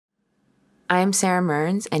I'm Sara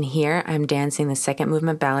Mearns, and here I'm dancing the second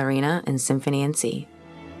movement ballerina in Symphony in C.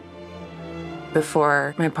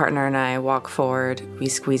 Before my partner and I walk forward, we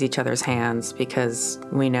squeeze each other's hands because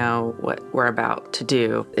we know what we're about to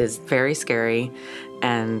do is very scary,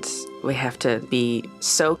 and we have to be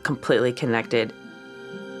so completely connected.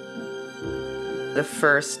 The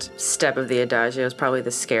first step of the adagio is probably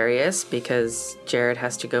the scariest because Jared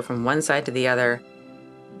has to go from one side to the other.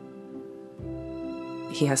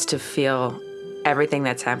 He has to feel everything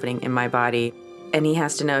that's happening in my body, and he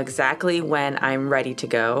has to know exactly when I'm ready to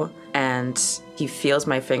go, and he feels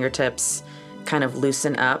my fingertips kind of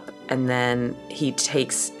loosen up, and then he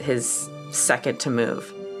takes his second to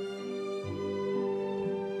move.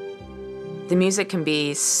 The music can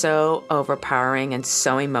be so overpowering and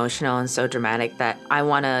so emotional and so dramatic that I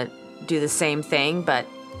want to do the same thing, but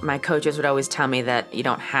my coaches would always tell me that you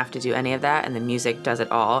don't have to do any of that, and the music does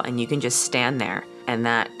it all, and you can just stand there, and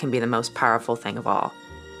that can be the most powerful thing of all.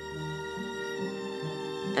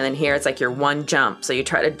 And then here it's like your one jump, so you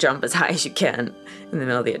try to jump as high as you can in the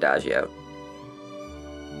middle of the adagio.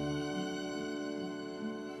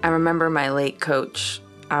 I remember my late coach,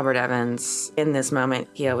 Albert Evans, in this moment,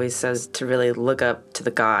 he always says to really look up to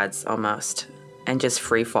the gods almost and just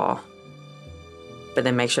free fall. But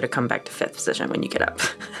then make sure to come back to fifth position when you get up.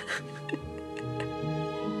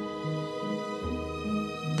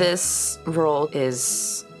 This role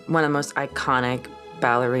is one of the most iconic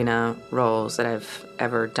ballerina roles that I've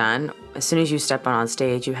ever done. As soon as you step on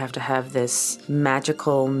stage, you have to have this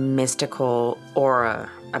magical, mystical aura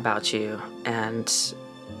about you. And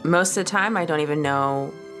most of the time, I don't even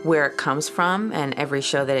know where it comes from, and every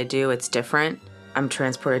show that I do, it's different. I'm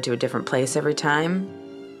transported to a different place every time.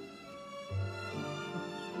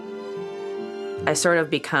 I sort of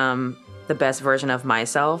become the best version of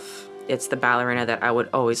myself. It's the ballerina that I would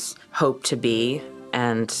always hope to be,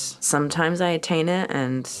 and sometimes I attain it,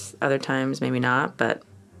 and other times maybe not, but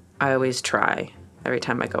I always try every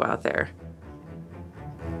time I go out there.